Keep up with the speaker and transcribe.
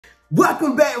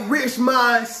Welcome back, Rich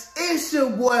Minds. It's your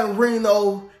boy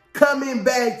Reno coming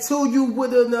back to you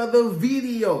with another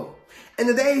video. And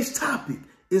today's topic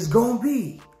is gonna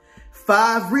be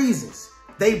 5 reasons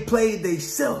they played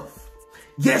themselves.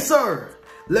 Yes, sir.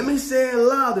 Let me say it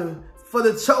louder for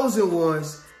the chosen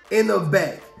ones in the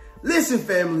back. Listen,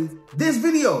 family, this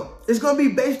video is gonna be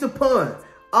based upon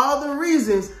all the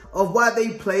reasons of why they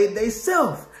played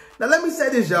themselves. Now, let me say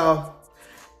this, y'all.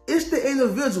 It's the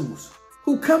individuals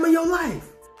who come in your life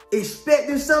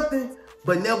expecting something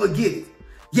but never get it.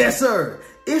 Yes, sir.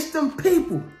 It's them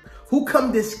people who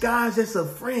come disguised as a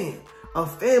friend, a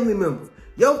family member,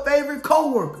 your favorite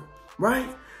coworker, right?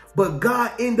 But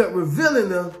God ended up revealing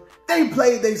them. They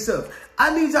played themselves.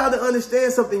 I need y'all to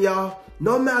understand something, y'all.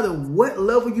 No matter what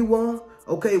level you on,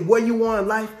 okay, where you are in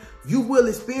life, you will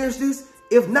experience this.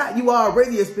 If not, you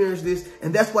already experienced this,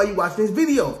 and that's why you watch this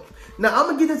video. Now, I'm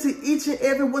going to get into each and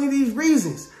every one of these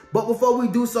reasons. But before we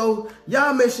do so,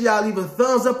 y'all make sure y'all leave a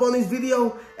thumbs up on this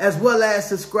video as well as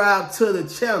subscribe to the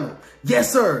channel.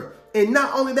 Yes, sir. And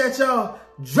not only that, y'all,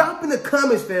 drop in the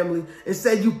comments, family, and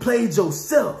say you played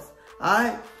yourself. All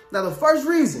right? Now, the first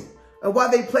reason of why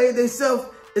they played themselves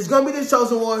is going to be the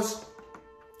chosen ones.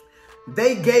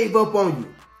 They gave up on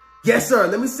you. Yes, sir.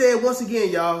 Let me say it once again,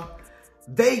 y'all.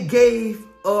 They gave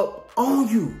up on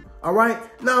you. All right?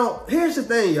 Now, here's the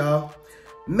thing, y'all.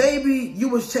 Maybe you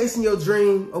was chasing your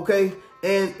dream, okay,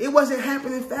 and it wasn't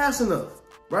happening fast enough,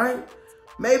 right?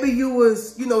 Maybe you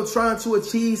was, trying to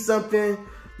achieve something.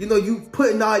 You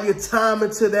putting all your time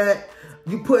into that.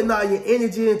 You putting all your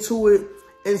energy into it.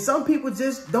 And some people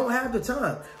just don't have the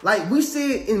time. Like, we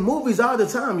see it in movies all the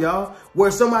time, y'all,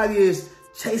 where somebody is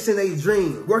chasing a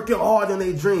dream, working hard on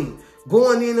their dream,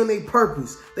 going in on their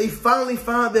purpose. They finally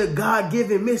found their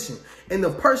God-given mission. And the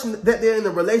person that they're in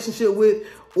a relationship with,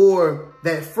 or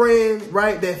that friend,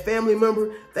 right, that family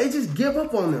member, they just give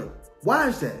up on them. Why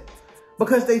is that?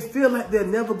 Because they feel like they're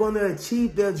never going to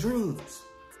achieve their dreams,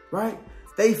 right?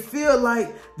 They feel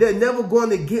like they're never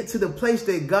going to get to the place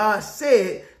that God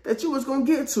said that you was going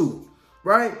to get to,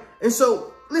 right? And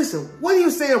so, listen, what are you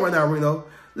saying right now, Reno?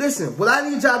 Listen, what I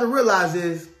need y'all to realize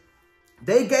is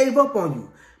they gave up on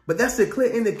you. But that's a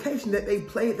clear indication that they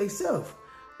played themselves,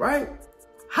 right?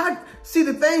 See,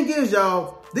 the thing is,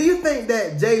 y'all, do you think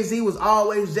that Jay-Z was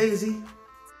always Jay-Z?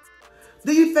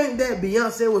 Do you think that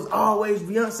Beyonce was always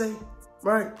Beyonce,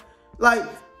 right? Like,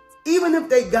 even if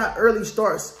they got early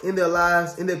starts in their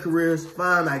lives, in their careers,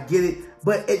 fine, I get it.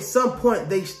 But at some point,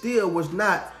 they still was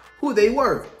not who they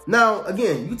were. Now,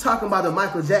 again, you talking about a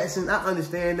Michael Jackson, I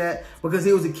understand that because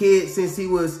he was a kid since he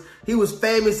was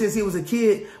famous since he was a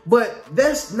kid. But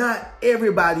that's not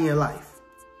everybody in life,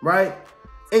 right?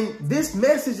 And this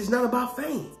message is not about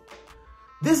fame.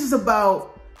 This is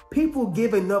about people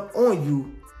giving up on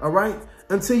you, all right,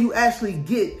 until you actually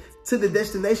get to the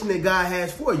destination that God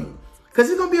has for you. Because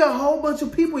there's going to be a whole bunch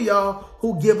of people, y'all,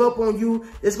 who give up on you.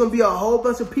 There's going to be a whole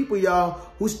bunch of people, y'all,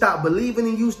 who stop believing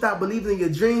in you, stop believing in your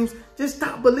dreams. Just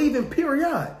stop believing,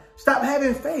 period. Stop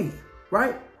having faith,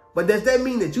 right? But does that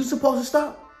mean that you're supposed to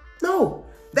stop? No.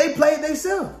 They played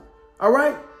themselves, all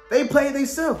right? They played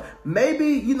themselves. Maybe,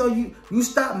 you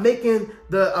stop making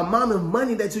the amount of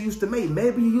money that you used to make.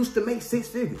 Maybe you used to make 6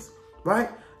 figures, right?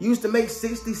 You used to make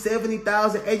 60,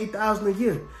 70,000, 80,000 a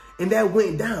year. And that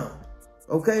went down,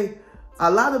 okay?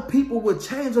 A lot of people would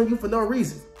change on you for no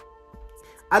reason.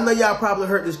 I know y'all probably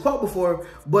heard this quote before,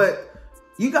 but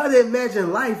you got to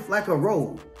imagine life like a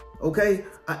road, okay?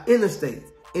 An interstate.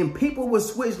 And people would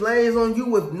switch lanes on you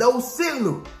with no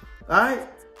signal, all right?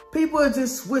 People would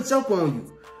just switch up on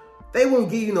you. They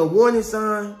won't give you no warning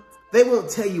sign. They won't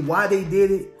tell you why they did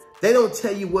it. They don't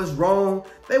tell you what's wrong.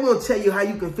 They won't tell you how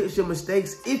you can fix your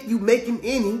mistakes if you making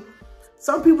any.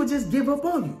 Some people just give up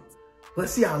on you. But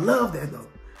see, I love that though.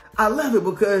 I love it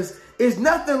because it's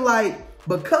nothing like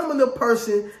becoming the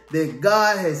person that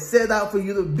God has set out for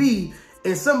you to be,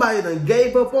 and somebody done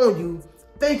gave up on you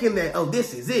thinking that, oh,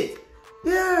 this is it.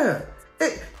 Yeah.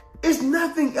 It's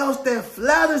nothing else that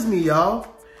flatters me, y'all,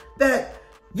 that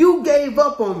you gave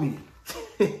up on me.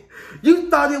 You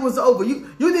thought it was over. You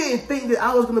didn't think that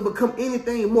I was going to become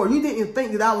anything more. You didn't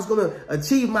think that I was going to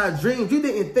achieve my dreams. You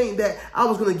didn't think that I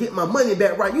was going to get my money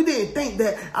back right. You didn't think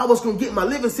that I was going to get my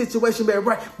living situation back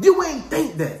right. You ain't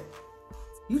think that.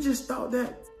 You just thought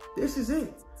that this is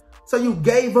it. So you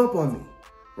gave up on me,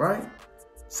 right?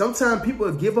 Sometimes people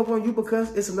give up on you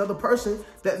because it's another person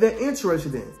that they're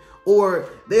interested in. Or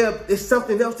it's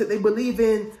something else that they believe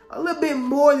in a little bit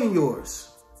more than yours,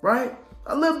 right?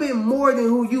 A little bit more than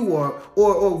who you are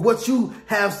or what you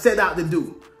have set out to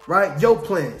do, right? Your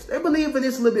plans. They believe in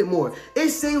this a little bit more. It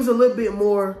seems a little bit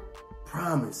more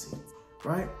promising,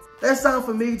 right? That sound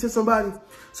familiar to somebody?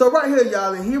 So right here,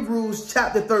 y'all, in Hebrews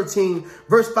chapter 13,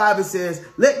 verse 5, it says,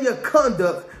 let your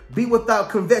conduct be without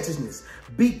covetousness.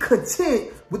 Be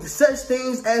content with such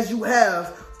things as you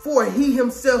have, for he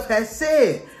himself has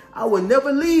said, I will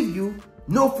never leave you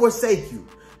nor forsake you.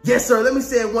 Yes, sir. Let me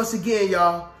say it once again,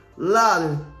 y'all,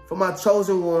 louder for my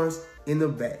chosen ones in the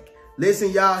back.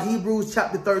 Listen, y'all, Hebrews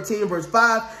chapter 13, verse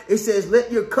 5, it says,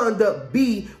 let your conduct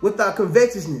be without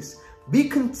covetousness. Be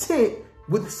content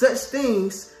with such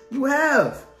things you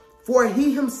have. For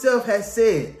he himself has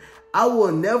said, I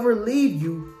will never leave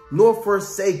you nor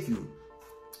forsake you.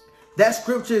 That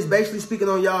scripture is basically speaking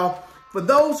on, y'all, for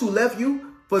those who left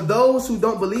you, for those who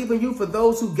don't believe in you, for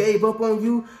those who gave up on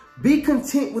you, be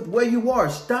content with where you are.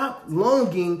 Stop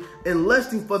longing and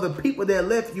lusting for the people that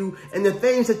left you and the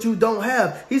things that you don't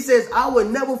have. He says, I will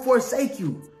never forsake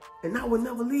you and I will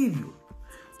never leave you.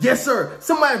 Yes, sir.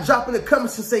 Somebody drop in the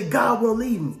comments and say, God won't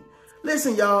leave me.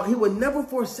 Listen, y'all, he will never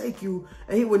forsake you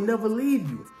and he will never leave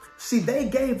you. See, they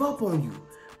gave up on you,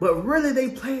 but really they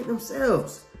played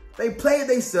themselves. They played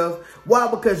themselves. Why?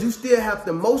 Because you still have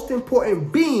the most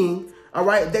important being, all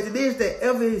right, that it is that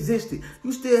ever existed.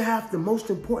 You still have the most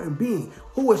important being.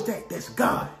 Who is that? That's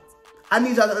God. I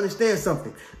need y'all to understand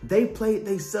something. They played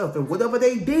themselves, and whatever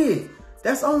they did,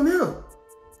 that's on them.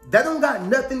 That don't got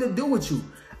nothing to do with you.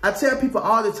 I tell people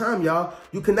all the time, y'all,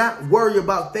 you cannot worry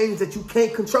about things that you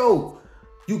can't control.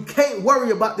 You can't worry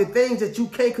about the things that you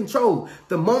can't control.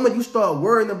 The moment you start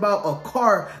worrying about a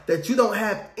car that you don't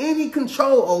have any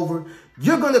control over,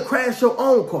 you're going to crash your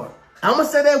own car. I'm going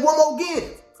to say that one more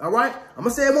again. All right? I'm going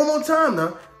to say it one more time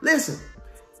now. Listen,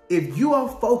 if you are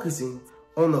focusing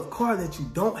on a car that you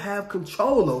don't have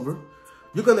control over,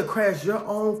 you're going to crash your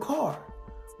own car.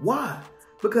 Why?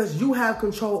 Because you have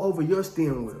control over your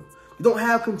steering wheel. You don't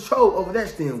have control over that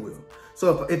steering wheel.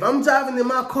 So if I'm driving in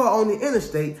my car on the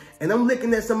interstate and I'm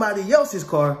looking at somebody else's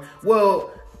car,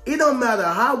 well, it don't matter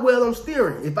how well I'm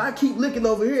steering. If I keep looking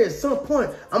over here, at some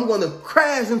point, I'm going to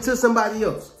crash into somebody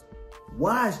else.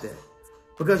 Why is that?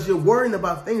 Because you're worrying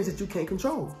about things that you can't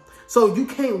control. So you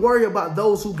can't worry about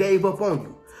those who gave up on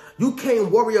you. You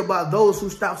can't worry about those who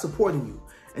stopped supporting you.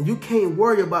 And you can't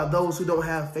worry about those who don't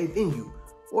have faith in you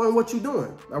or in what you're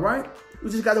doing. All right? We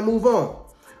just got to move on.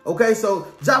 Okay, so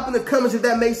drop in the comments if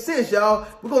that makes sense, y'all.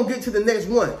 We're going to get to the next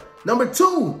one. Number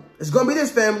 2, it's going to be this,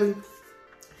 family.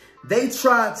 They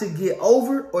try to get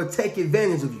over or take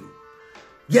advantage of you.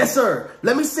 Yes, sir.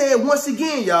 Let me say it once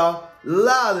again, y'all.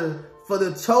 Louder for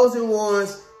the chosen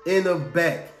ones in the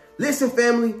back. Listen,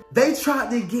 family. They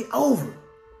tried to get over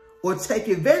or take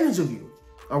advantage of you.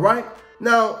 All right?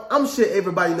 Now, I'm sure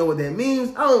everybody know what that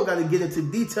means. I don't got to get into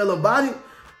detail about it.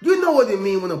 You know what it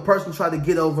means when a person try to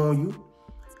get over on you.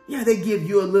 Yeah, they give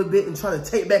you a little bit and try to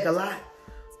take back a lot.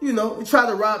 You know, they try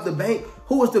to rob the bank.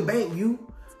 Who was the bank? You.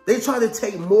 They try to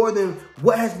take more than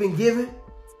what has been given.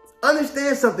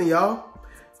 Understand something, y'all.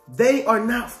 They are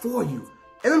not for you.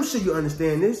 And I'm sure you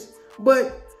understand this.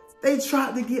 But they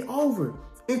tried to get over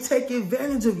and take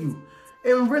advantage of you.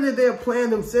 And really, they're playing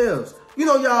themselves. You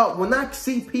know, y'all, when I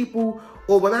see people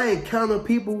or when I encounter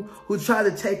people who try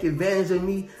to take advantage of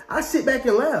me, I sit back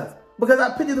and laugh because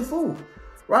I pity the fool.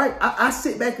 Right? I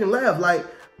sit back and laugh like,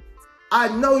 I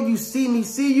know you see me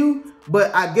see you,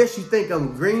 but I guess you think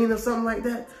I'm green or something like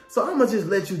that. So I'm going to just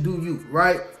let you do you,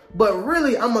 right? But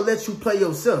really, I'm going to let you play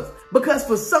yourself. Because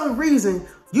for some reason,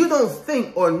 you don't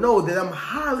think or know that I'm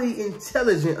highly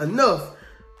intelligent enough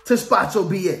to spot your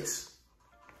BS.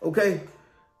 Okay?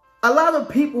 A lot of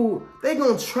people, they're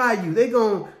going to try you. They're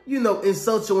going to,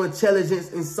 insult your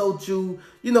intelligence, insult you,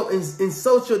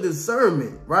 insult your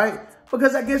discernment, right?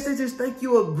 Because I guess they just think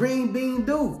you're a green bean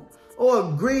dude or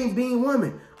a green bean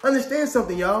woman. Understand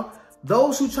something, y'all.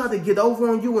 Those who try to get over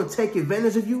on you and take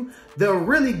advantage of you, they're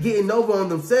really getting over on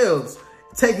themselves,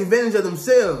 take advantage of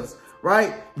themselves,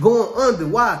 right? Going under.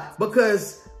 Why?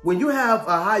 Because when you have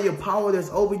a higher power that's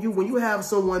over you, when you have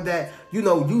someone that,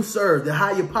 you serve, the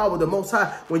higher power, the most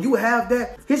high, when you have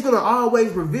that, he's going to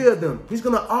always reveal them. He's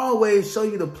going to always show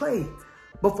you the play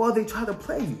before they try to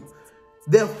play you.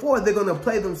 Therefore, they're going to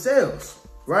play themselves,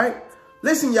 right?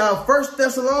 Listen, y'all, 1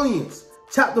 Thessalonians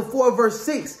chapter 4, verse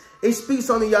 6, it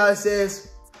speaks on it, y'all. It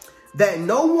says that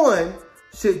no one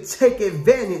should take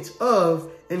advantage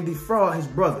of and defraud his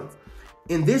brother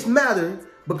in this matter,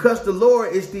 because the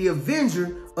Lord is the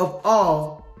avenger of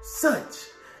all such,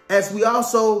 as we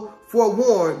also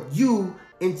forewarn you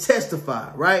and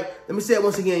testify, right? Let me say it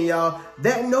once again, y'all,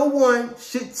 that no one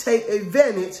should take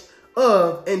advantage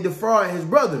of and defraud his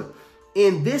brother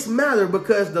in this matter,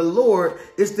 because the Lord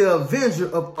is the avenger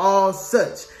of all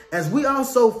such, as we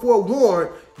also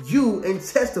forewarned you and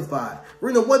testify.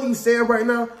 Reno, what are you saying right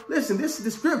now? Listen, this is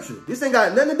the scripture. This ain't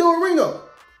got nothing to do with Reno.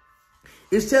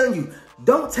 It's telling you,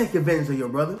 don't take advantage of your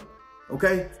brother,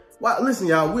 okay? Well, listen,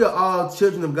 y'all, we are all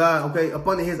children of God, okay? Up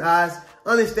under his eyes.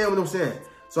 Understand what I'm saying?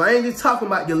 So I ain't just talking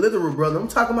about your literal brother. I'm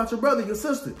talking about your brother, your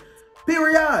sister.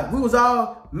 Period. We was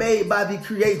all made by the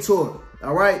Creator,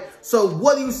 all right? So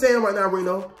what are you saying right now,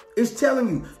 Reno? It's telling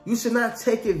you, you should not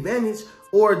take advantage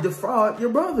or defraud your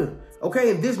brother,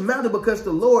 okay? And this matter because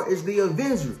the Lord is the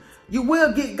avenger. You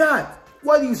will get God.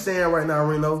 What are you saying right now,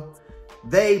 Reno?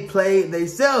 They played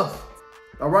themselves,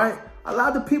 all right? A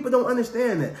lot of people don't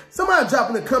understand that. Somebody drop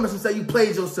in the comments and say you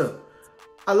played yourself.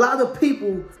 A lot of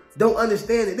people don't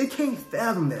understand it. They can't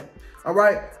fathom that. All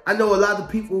right. I know a lot of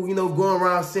people, you know, going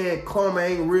around saying karma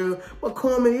ain't real, but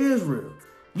karma is real.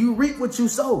 You reap what you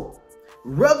sow,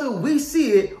 whether we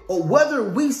see it or whether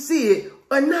we see it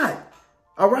or not.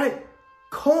 All right.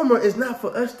 Karma is not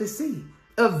for us to see.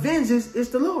 Vengeance is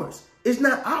the Lord's. It's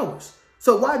not ours.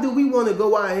 So why do we want to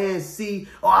go out here and see,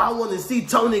 oh, I want to see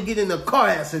Tony get in a car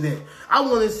accident. I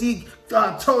want to see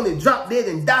Tony drop dead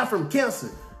and die from cancer.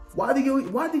 Why do you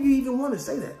even want to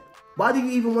say that? Why do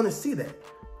you even want to see that?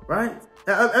 Right?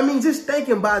 I mean, just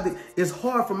thinking about it is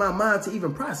hard for my mind to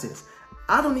even process.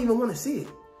 I don't even want to see it.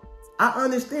 I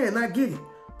understand, I get it.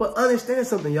 But understand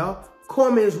something, y'all.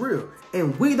 Karma is real,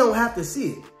 and we don't have to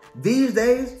see it. These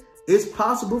days, it's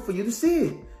possible for you to see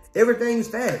it. Everything is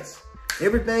fast.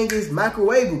 Everything is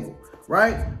microwavable,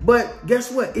 right? But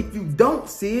guess what? If you don't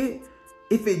see it,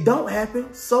 if it don't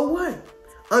happen, so what?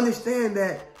 Understand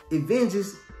that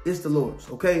vengeance is the Lord's,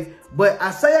 okay? But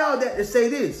I say all that to say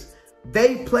this.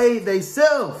 They played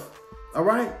themselves, all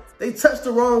right? They touched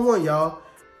the wrong one, y'all.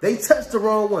 They touched the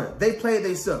wrong one. They played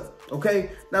themselves,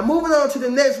 okay? Now, moving on to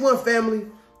the next one, family.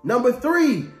 Number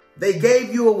 3, they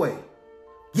gave you away.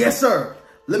 Yes, sir.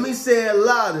 Let me say it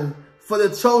louder for the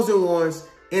chosen ones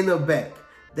in the back.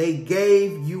 They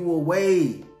gave you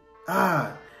away.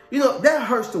 You know, that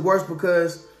hurts the worst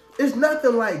because it's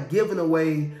nothing like giving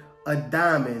away a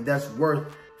diamond that's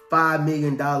worth $5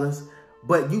 million,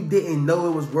 but you didn't know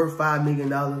it was worth $5 million.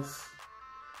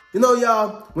 You know,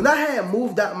 y'all, when I had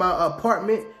moved out my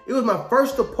apartment, it was my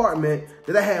first apartment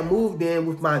that I had moved in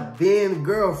with my then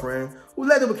girlfriend, who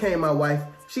later became my wife.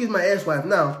 She's my ex-wife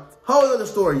now. Whole other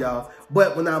story, y'all.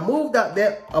 But when I moved out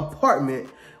that apartment,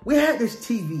 we had this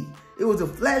TV. It was a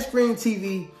flat screen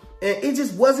TV, and it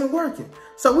just wasn't working.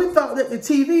 So we thought that the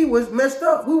TV was messed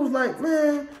up. We was like,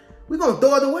 man, we're going to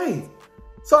throw it away.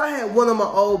 So I had one of my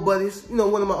old buddies, you know,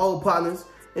 one of my old partners,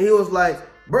 and he was like,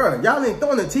 bruh, y'all ain't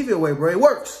throwing the TV away, bro. It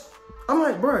works. I'm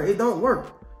like, bruh, it don't work.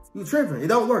 You tripping. It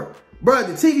don't work. Bruh,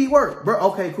 the TV work. Bruh,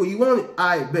 okay, cool. You want it?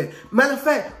 I bet. Matter of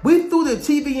fact, we threw the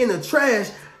TV in the trash.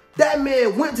 That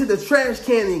man went to the trash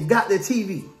can and got the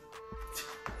TV.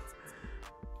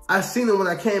 I seen him when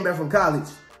I came back from college.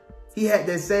 He had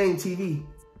that same TV,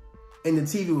 and the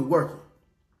TV was working.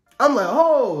 I'm like,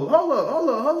 hold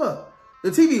up. The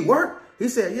TV worked? He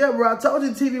said, yeah, bro, I told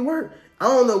you the TV worked. I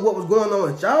don't know what was going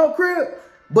on at y'all crib,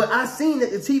 but I seen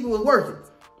that the TV was working.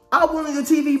 I wanted the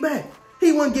TV back.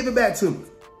 He wouldn't give it back to me.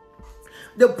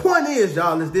 The point is,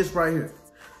 y'all, is this right here.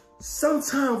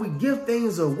 Sometimes we give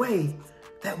things away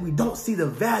that we don't see the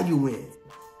value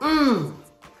in.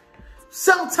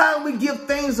 Sometimes we give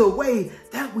things away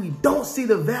that we don't see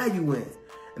the value in.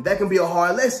 And that can be a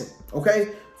hard lesson,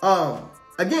 okay?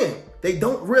 Again, they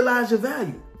don't realize your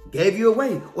value. Gave you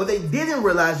away. Or they didn't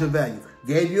realize your value.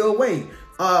 Gave you away.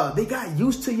 They got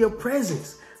used to your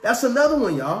presence. That's another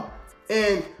one, y'all.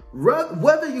 And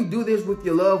whether you do this with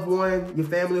your loved one, your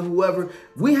family, whoever,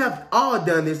 we have all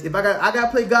done this. If I got to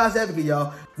play God's advocate,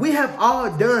 y'all. We have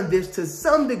all done this to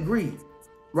some degree,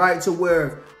 right? To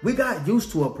where we got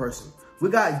used to a person. We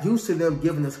got used to them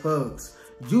giving us hugs,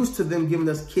 used to them giving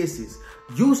us kisses,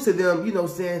 used to them, you know,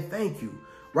 saying thank you,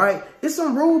 right? It's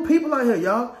some rude people out here,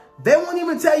 y'all. They won't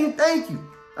even tell you thank you,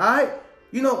 all right?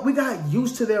 You know, we got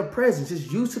used to their presence,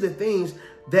 just used to the things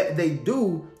that they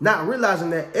do, not realizing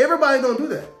that everybody don't do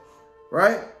that,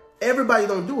 right? Everybody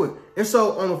don't do it. And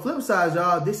so on the flip side,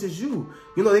 y'all, this is you.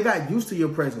 You know, they got used to your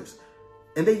presence,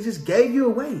 and they just gave you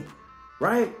away,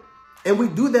 right? And we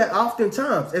do that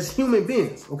oftentimes as human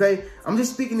beings, okay? I'm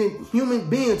just speaking in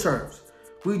human being terms.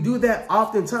 We do that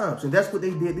oftentimes, and that's what they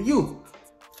did to you.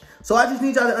 So I just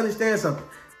need y'all to understand something.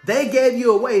 They gave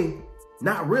you away,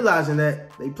 not realizing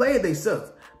that they played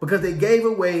themselves because they gave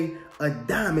away a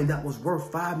diamond that was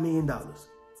worth $5 million.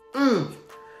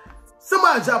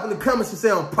 Somebody drop in the comments and say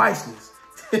I'm priceless.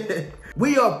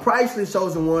 We are priceless,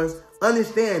 chosen ones.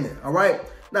 Understand that, all right?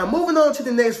 Now, moving on to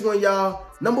the next one, y'all.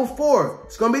 Number 4,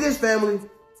 it's going to be this, family.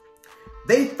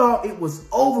 They thought it was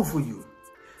over for you.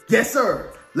 Yes,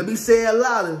 sir. Let me say it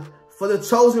louder for the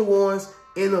chosen ones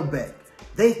in the back.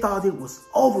 They thought it was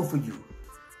over for you.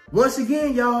 Once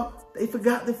again, y'all, they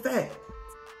forgot the fact.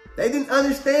 They didn't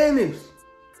understand this.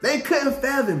 They couldn't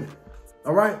fathom it.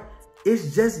 All right?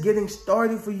 It's just getting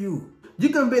started for you. You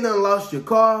could have been and lost your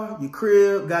car, your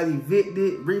crib, got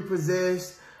evicted,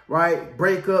 repossessed, right?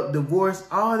 Breakup, divorce,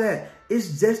 all that.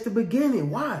 It's just the beginning.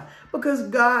 Why? Because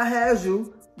God has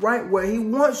you right where he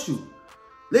wants you.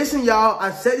 Listen, y'all,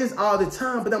 I say this all the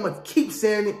time, but I'm going to keep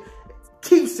saying it,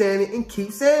 and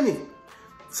keep saying it.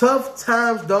 Tough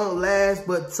times don't last,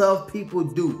 but tough people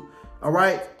do. All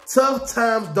right? Tough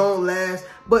times don't last,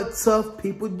 but tough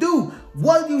people do.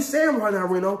 What are you saying right now,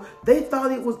 Reno? They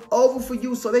thought it was over for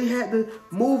you, so they had to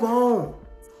move on.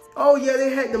 Oh, yeah,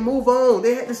 they had to move on.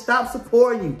 They had to stop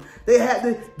supporting you. They had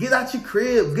to get out your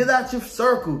crib, get out your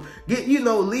circle,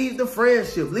 leave the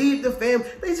friendship, leave the family.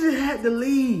 They just had to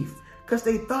leave because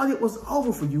they thought it was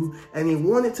over for you, and they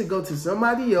wanted to go to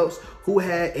somebody else who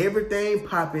had everything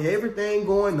popping, everything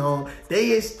going on. They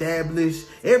established,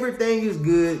 everything is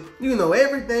good,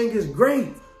 everything is great,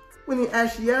 when in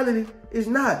actuality, it's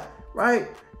not, right?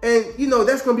 And,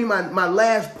 that's going to be my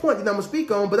last point that I'm going to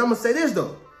speak on, but I'm going to say this,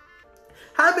 though.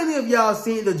 How many of y'all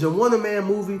seen the Juwanna Mann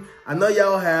movie? I know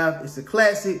y'all have. It's a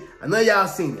classic. I know y'all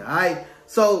seen it, all right?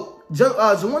 So,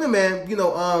 Juwanna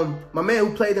Mann, my man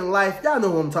who played in Life, y'all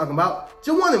know who I'm talking about.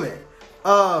 Juwanna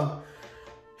Mann.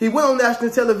 He went on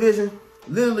national television,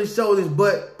 literally showed his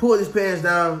butt, pulled his pants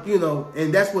down,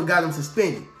 and that's what got him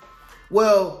suspended.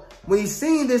 Well, when he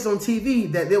seen this on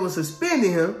TV that they were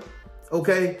suspending him,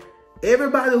 okay,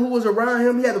 everybody who was around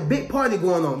him, he had a big party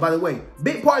going on, by the way.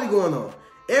 Big party going on.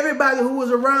 Everybody who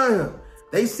was around him,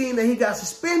 they seen that he got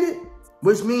suspended,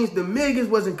 which means the millions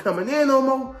wasn't coming in no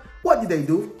more. What did they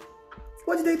do?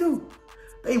 What did they do?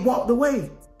 They walked away.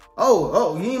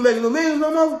 Oh, you ain't making no millions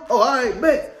no more? Oh, all right,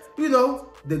 bet.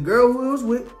 The girl who he was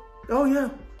with, oh yeah,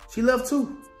 she left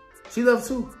too. She left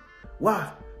too.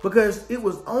 Why? Because it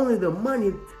was only the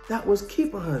money that was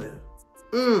keeping her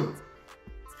there.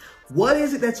 What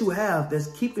is it that you have that's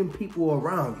keeping people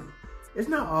around you? It's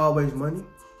not always money.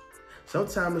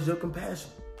 Sometimes it's your compassion.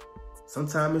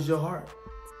 Sometimes it's your heart.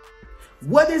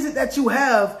 What is it that you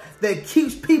have that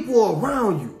keeps people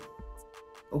around you?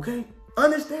 Okay?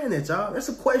 Understand that, y'all. That's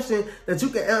a question that you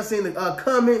can answer in the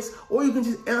comments, or you can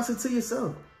just answer to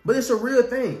yourself. But it's a real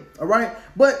thing, all right?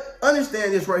 But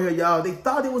understand this right here, y'all. They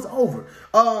thought it was over.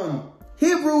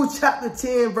 Hebrews chapter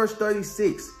 10, verse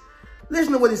 36.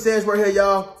 Listen to what it says right here,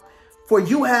 y'all. For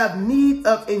you have need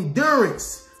of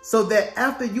endurance, so that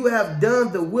after you have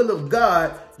done the will of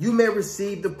God, you may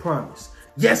receive the promise.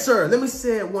 Yes, sir. Let me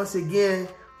say it once again,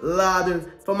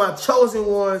 louder, for my chosen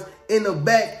ones in the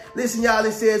back. Listen, y'all,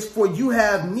 it says, for you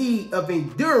have need of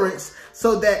endurance,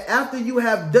 so that after you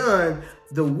have done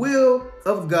the will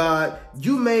of God,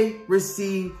 you may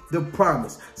receive the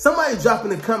promise. Somebody drop in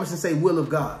the comments and say will of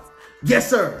God. Yes,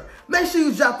 sir. Make sure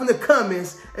you drop in the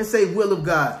comments and say will of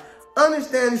God.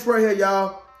 Understand this right here,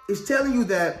 y'all. It's telling you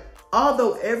that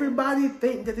although everybody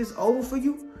think that it's over for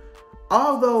you,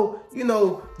 although,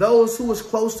 those who was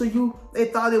close to you, they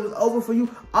thought it was over for you,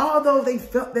 although they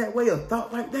felt that way or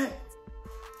thought like that,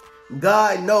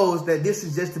 God knows that this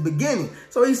is just the beginning.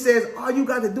 So he says, all you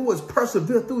got to do is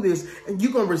persevere through this, and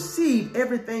you're going to receive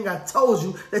everything I told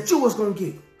you that you was going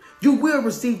to get. You will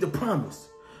receive the promise.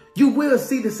 You will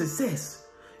see the success.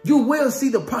 You will see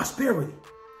the prosperity.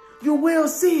 You will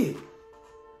see it.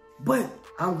 But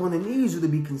I'm going to need you to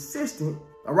be consistent,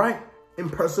 all right,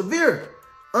 and persevere.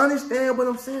 Understand what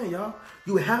I'm saying, y'all?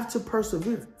 You have to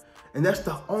persevere. And that's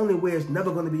the only way it's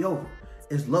never going to be over,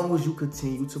 as long as you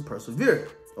continue to persevere,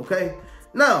 okay?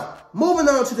 Now, moving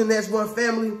on to the next one,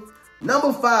 family.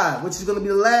 Number 5, which is going to be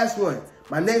the last one.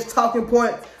 My next talking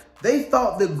point, they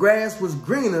thought the grass was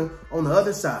greener on the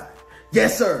other side.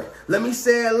 Yes, sir. Let me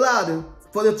say it louder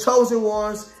for the chosen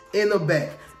ones in the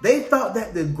back. They thought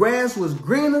that the grass was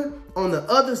greener on the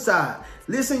other side.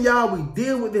 Listen, y'all, we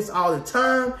deal with this all the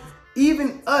time.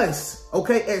 Even us,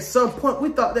 okay, at some point, we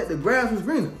thought that the grass was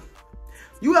greener.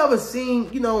 You ever seen,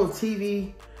 on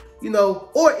TV,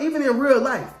 or even in real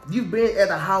life, you've been at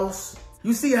a house,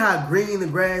 you see how green the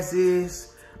grass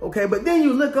is, okay, but then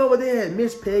you look over there at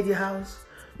Miss Peggy's house,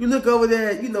 you look over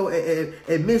there,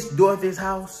 at Miss Dorothy's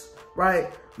house, right,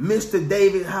 Mr.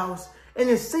 David's house, and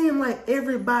it seems like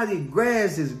everybody's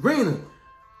grass is greener,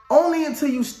 only until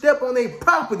you step on their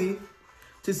property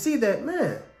to see that,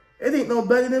 man, it ain't no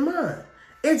better than mine.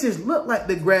 It just look like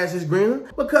the grass is greener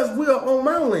because we are on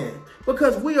my land,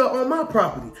 because we are on my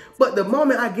property. But the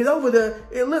moment I get over there,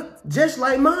 it look just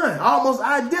like mine, almost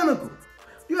identical.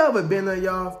 You ever been there,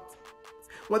 y'all?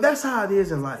 Well, that's how it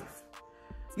is in life.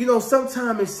 You know,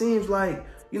 sometimes it seems like,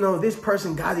 you know, this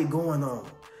person got it going on.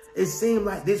 It seems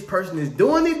like this person is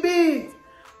doing it big.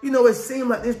 You know, it seems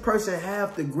like this person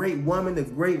have the great woman, the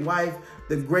great wife,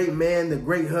 the great man, the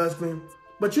great husband.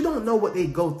 But you don't know what they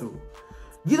go through.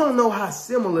 You don't know how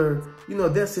similar, you know,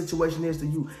 their situation is to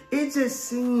you. It just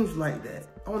seems like that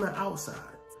on the outside.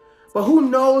 But who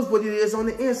knows what it is on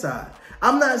the inside?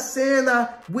 I'm not saying I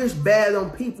wish bad on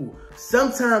people.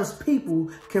 Sometimes people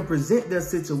can present their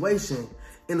situation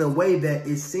in a way that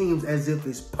it seems as if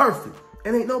it's perfect.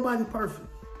 And ain't nobody perfect.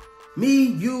 Me,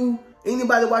 you,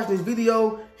 anybody watching this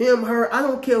video, him, her, I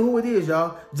don't care who it is,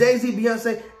 y'all. Jay-Z,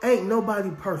 Beyonce, ain't nobody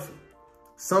perfect.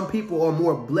 Some people are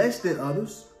more blessed than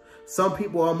others. Some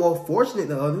people are more fortunate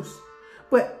than others.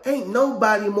 But ain't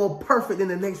nobody more perfect than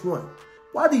the next one.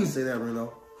 Why do you say that,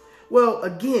 Reno? Well,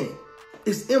 again,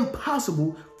 it's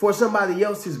impossible for somebody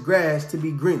else's grass to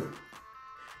be greener.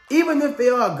 Even if they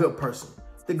are a good person,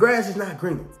 the grass is not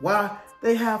greener. Why?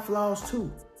 They have flaws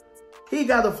too. He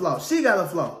got a flaw. She got a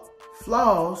flaw.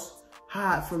 Flaws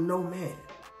hide from no man.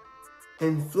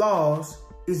 And flaws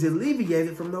is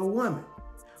alleviated from no woman.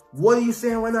 What are you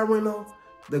saying right now, Reno?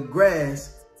 The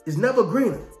grass is never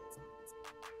greener.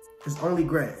 It's only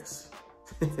grass.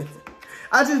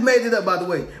 I just made it up, by the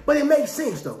way. But it makes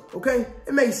sense, though, okay?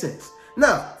 It makes sense.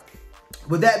 Now,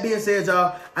 with that being said,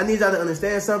 y'all, I need y'all to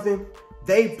understand something.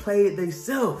 They played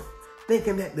themselves,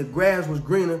 thinking that the grass was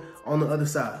greener on the other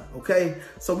side, okay?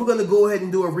 So we're going to go ahead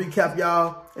and do a recap,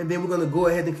 y'all, and then we're going to go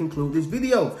ahead and conclude this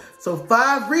video. So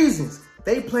 5 reasons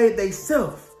they played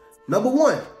themselves. Number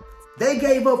 1, they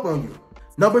gave up on you.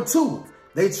 Number 2,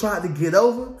 they tried to get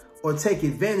over or take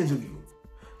advantage of you.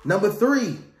 Number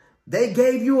 3, they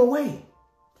gave you away.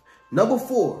 Number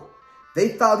 4, they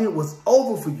thought it was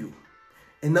over for you.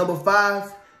 And number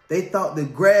 5, they thought the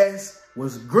grass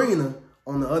was greener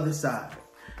on the other side.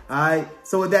 All right.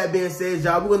 So with that being said,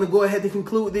 y'all, we're going to go ahead and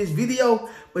conclude this video.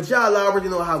 But y'all already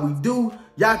know how we do.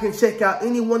 Y'all can check out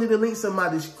any one of the links in my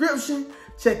description.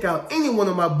 Check out any one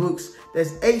of my books.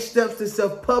 That's 8 Steps to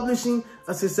Self-Publishing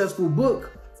a Successful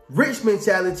Book, Rich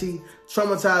Mentality,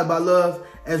 Traumatized by Love,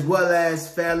 as well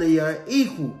as Fairly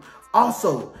Unequal.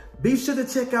 Also, be sure to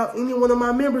check out any one of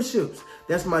my memberships.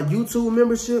 That's my YouTube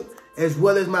membership as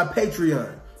well as my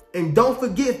Patreon. And don't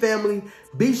forget, family,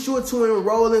 be sure to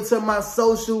enroll into my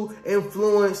social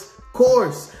influence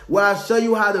course where I show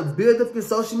you how to build up your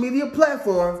social media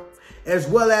platform as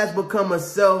well as become a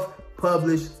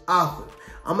self-published author.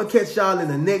 I'm going to catch y'all in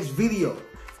the next video.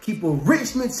 Keep a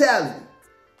rich mentality.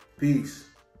 Peace.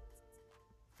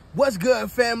 What's good,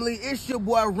 family? It's your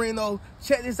boy Reno.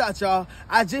 Check this out, y'all.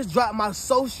 I just dropped my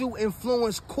social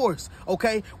influence course,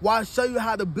 okay? Where I show you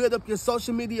how to build up your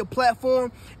social media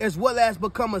platform as well as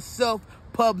become a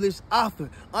self-published author.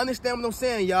 Understand what I'm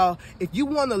saying, y'all? If you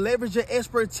want to leverage your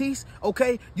expertise,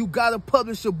 okay, you got to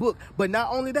publish your book. But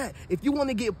not only that, if you want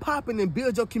to get popping and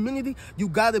build your community, you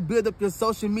got to build up your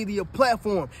social media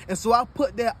platform. And so I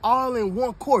put that all in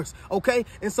one course, okay?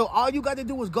 And so all you got to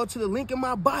do is go to the link in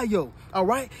my bio, all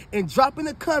right? And drop in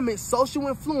the comments, social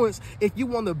influence. If you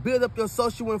want to build up your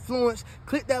social influence,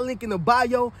 click that link in the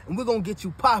bio and we're going to get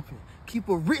you popping. Keep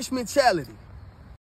a rich mentality.